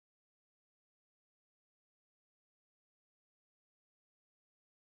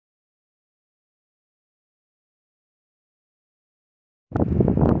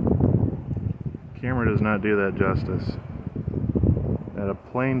Camera does not do that justice. At a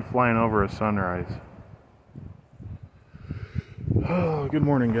plane flying over a sunrise. Oh, good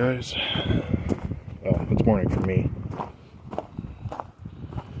morning, guys. Oh, it's morning for me.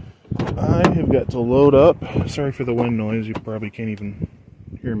 I have got to load up. Sorry for the wind noise. You probably can't even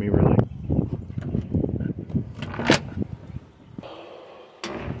hear me really.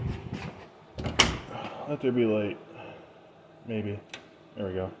 Let there be light. Maybe. There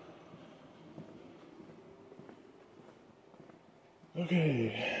we go.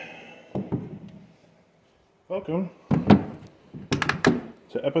 Okay. Welcome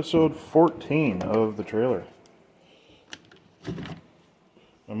to episode 14 of the trailer.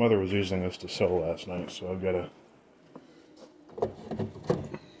 My mother was using this to sew last night, so I've got to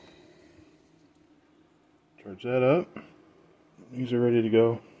charge that up. These are ready to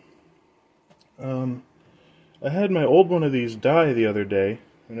go. I had my old one of these die the other day,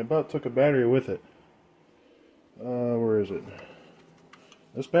 and it about took a battery with it. Where is it?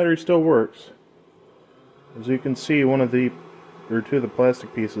 This battery still works. As you can see, one of the, or two of the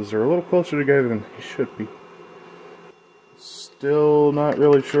plastic pieces are a little closer together than they should be. Still not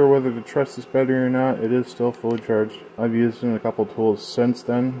really sure whether to trust this battery or not. It is still fully charged. I've used it in a couple tools since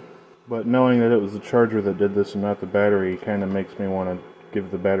then, but knowing that it was the charger that did this and not the battery kind of makes me want to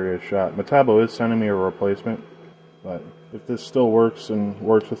give the battery a shot. Metabo is sending me a replacement, but if this still works and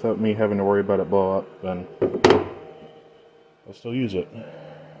works without me having to worry about it blow up, then I'll still use it.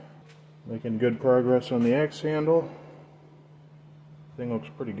 Making good progress on the axe handle. Thing looks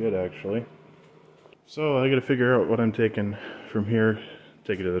pretty good actually. So I gotta figure out what I'm taking from here,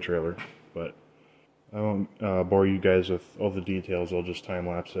 take it to the trailer, but I won't bore you guys with all the details. I'll just time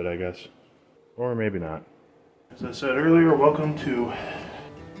lapse it, I guess, or maybe not. As I said earlier, welcome to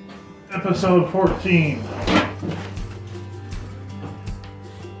episode 14.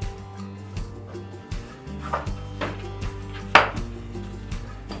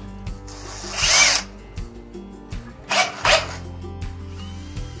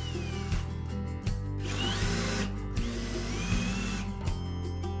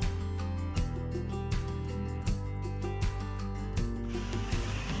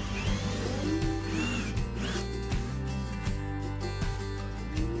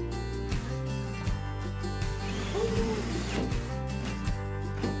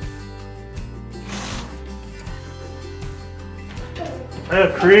 I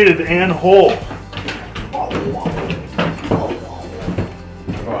have created an hole.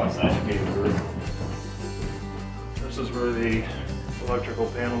 This is where the electrical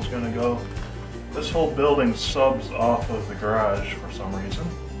panel is going to go. This whole building subs off of the garage for some reason.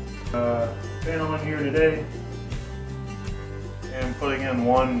 Panel in here today, and putting in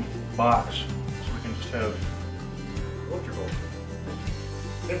one box so we can just have electrical.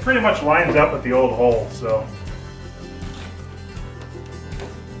 It pretty much lines up with the old hole, so.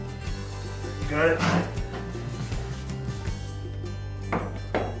 Got it.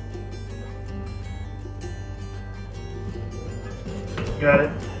 Got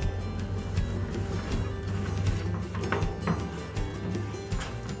it.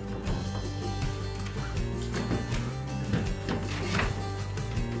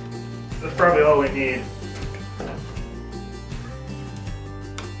 That's probably all we need.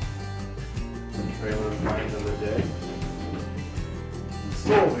 Trailer finds of the day.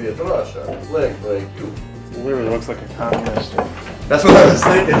 Soviet Russia, like you. It literally looks like a communist. That's what I was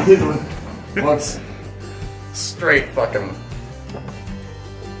thinking. He looks straight fucking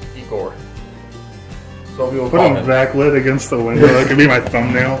Igor. So we will put him backlit against the window. That could be my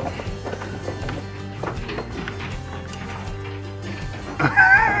thumbnail.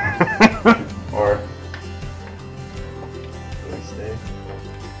 Or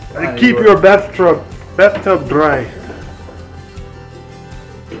keep your bathtub dry.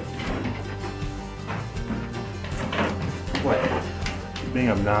 What? Being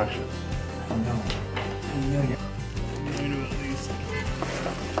obnoxious. No.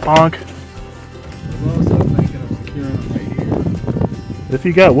 Honk. I'm also thinking of securing them right here. If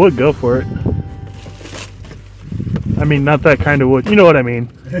you got wood, go for it. I mean, not that kind of wood. You know what I mean.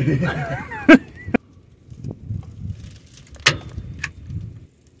 So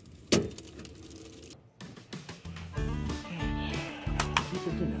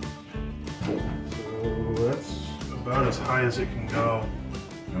that's about as high as it can go.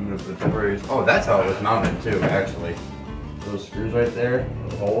 I'm gonna put temporaries. Oh, that's how it was mounted too, actually. Those screws right there,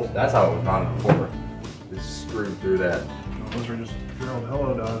 the holes, that's how it was mounted before. Just screwed through that. Those are just drilled.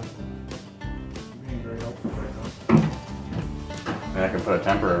 Hello, dog. Being very helpful right now. And I can put a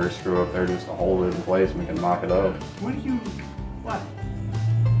temporary screw up there just to hold it in place and we can mock it up. What do you... What?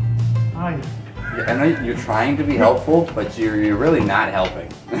 Hi. Yeah, I know you're trying to be helpful, but you're really not helping.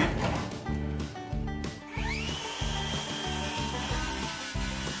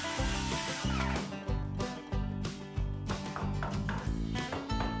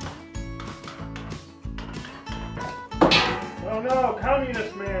 Oh no,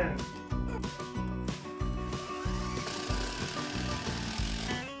 communist man!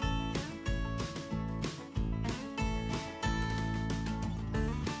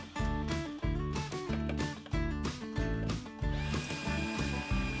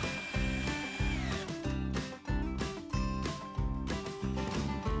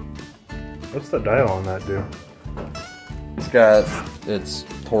 What's the dial on that do? It's got its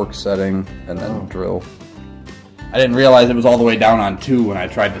torque setting and then drill. I didn't realize it was all the way down on 2 when I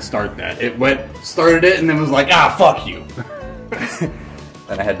tried to start that. It started it and then was like, ah, fuck you.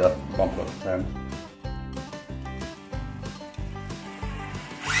 Then I had to bump it up to 10.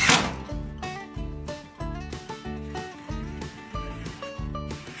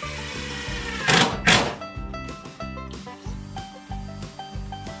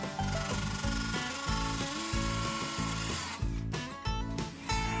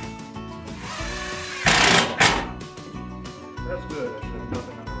 That's good. I should have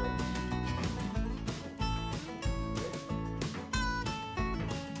nothing on the rails.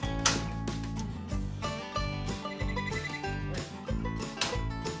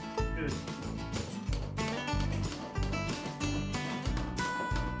 Good.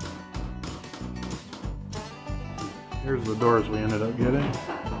 Here's the doors we ended up getting.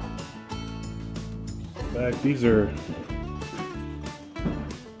 Back, these are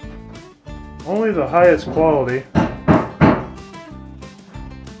only the highest quality.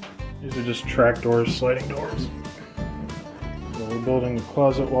 These are just track doors, sliding doors. So we're building the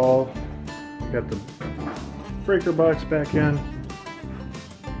closet wall. We got the breaker box back in.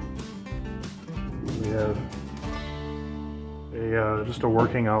 We have just a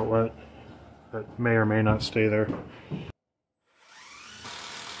working outlet that may or may not stay there.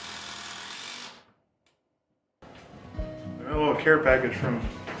 A little care package from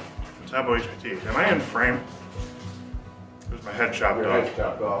Metabo HPT. Am I in frame? There's my head chopped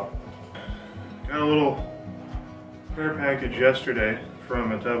off. Got a little care package yesterday from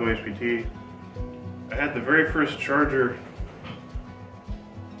Metabo HPT. I had the very first charger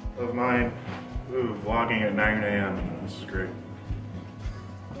of mine. Ooh, vlogging at 9 a.m. This is great.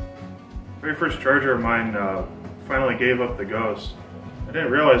 Very first charger of mine finally gave up the ghost. I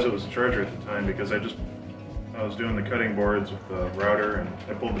didn't realize it was a charger at the time because I was doing the cutting boards with the router and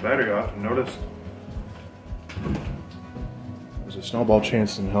I pulled the battery off and noticed there's a snowball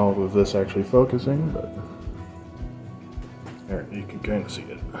chance in hell with this actually focusing, but there, you can kind of see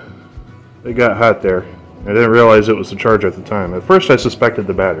it. It got hot there. I didn't realize it was the charger at the time. At first I suspected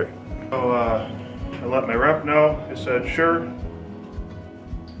the battery. So I let my rep know. He said, sure,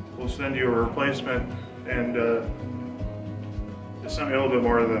 we'll send you a replacement, and they sent me a little bit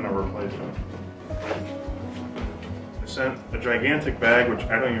more than a replacement. They sent a gigantic bag, which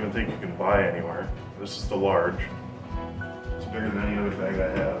I don't even think you can buy anywhere. This is the large. It's bigger than any other bag I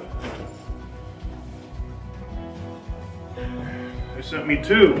have. They sent me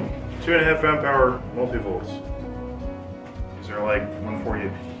two 2.5 amp hour multivolts. These are like 140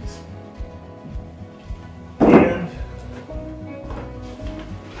 apiece. And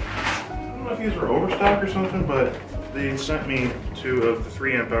I don't know if these were overstock or something, but they sent me 2 of the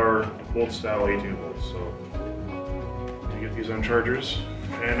 3 amp hour volt style 18 volts. So you get these on chargers,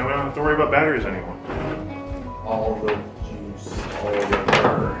 and I don't have to worry about batteries anymore. All the juice, all the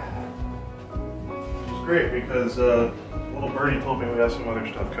power. Which is great because little birdie told me we have some other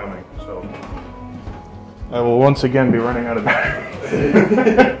stuff coming, so I will once again be running out of battery.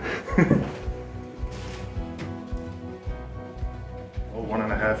 Oh,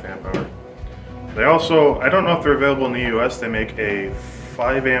 1.5 amp hour. They also, I don't know if they're available in the US, they make a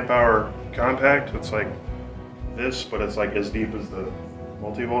 5 amp hour compact. It's like this, but it's like as deep as the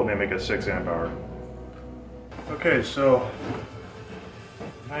multi-volt, and they make a 6 amp hour. Okay, so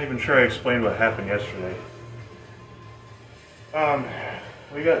I'm not even sure I explained what happened yesterday.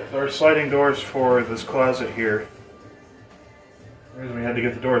 We got our sliding doors for this closet here. The reason we had to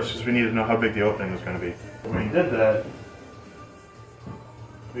get the doors is because we needed to know how big the opening was going to be. When we did that,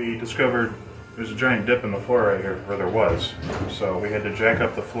 we discovered there's a giant dip in the floor right here, where there was. So we had to jack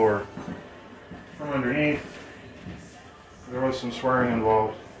up the floor from underneath. There was some swearing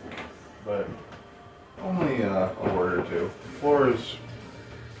involved, but Only a word or two. the floor is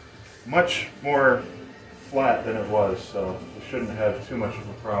much more flat than it was, so we shouldn't have too much of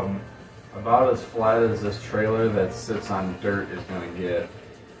a problem. About as flat as this trailer that sits on dirt is going to get.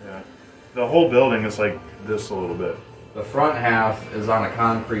 Yeah. The whole building is like this a little bit. The front half is on a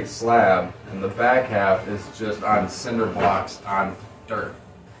concrete slab, and the back half is just on cinder blocks on dirt.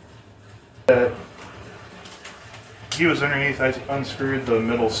 He was underneath, I unscrewed the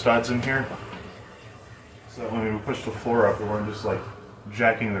middle studs in here. So that when we push the floor up, we weren't just like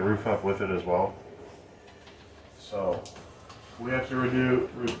jacking the roof up with it as well. So we have to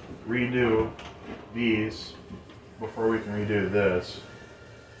redo these before we can redo this.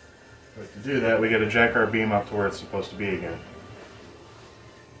 But to do that, we got to jack our beam up to where it's supposed to be again.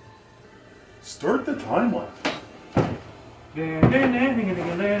 Start the time lapse.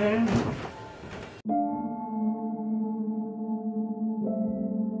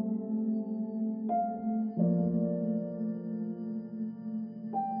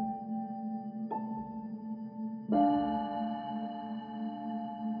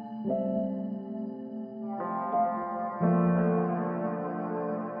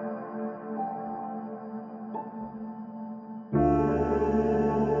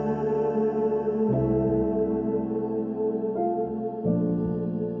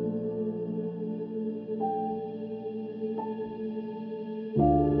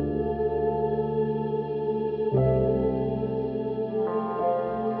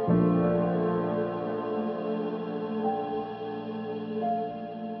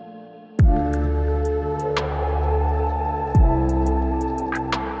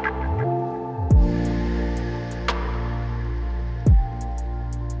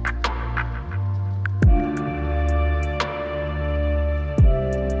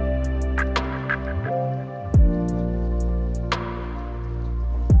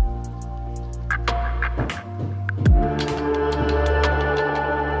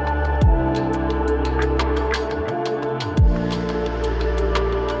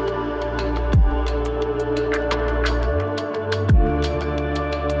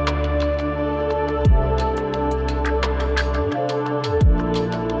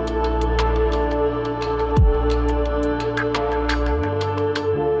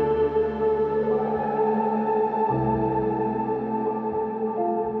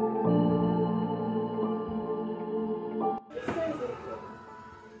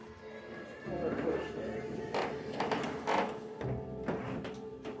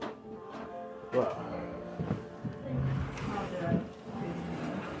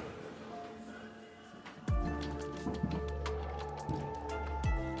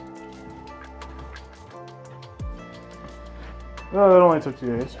 Well, that only took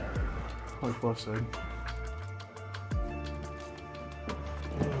 2 days, like Fluff said.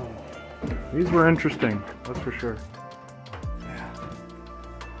 These were interesting, that's for sure.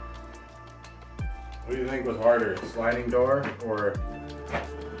 What do you think was harder, sliding door or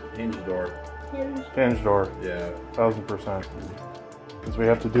hinge door? Hinge door, Yeah. 1000%. Because we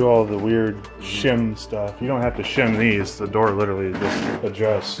have to do all the weird shim stuff. You don't have to shim these, the door literally just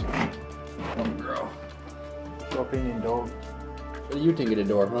adjusts. Oh, girl. Your opinion, dog. What do you think of the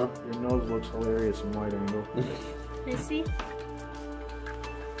door, huh? Your nose looks hilarious in wide angle. I see.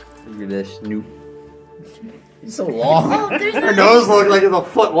 Look at this Snoop. He's so long. Oh, there's Her nose looks like it's a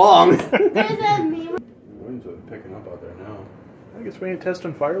foot long. There's a mirror. The winds are picking up out there now. I guess we ain't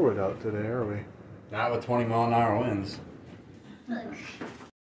testing firewood out today, are we? Not with 20-mile-an-hour winds. Look.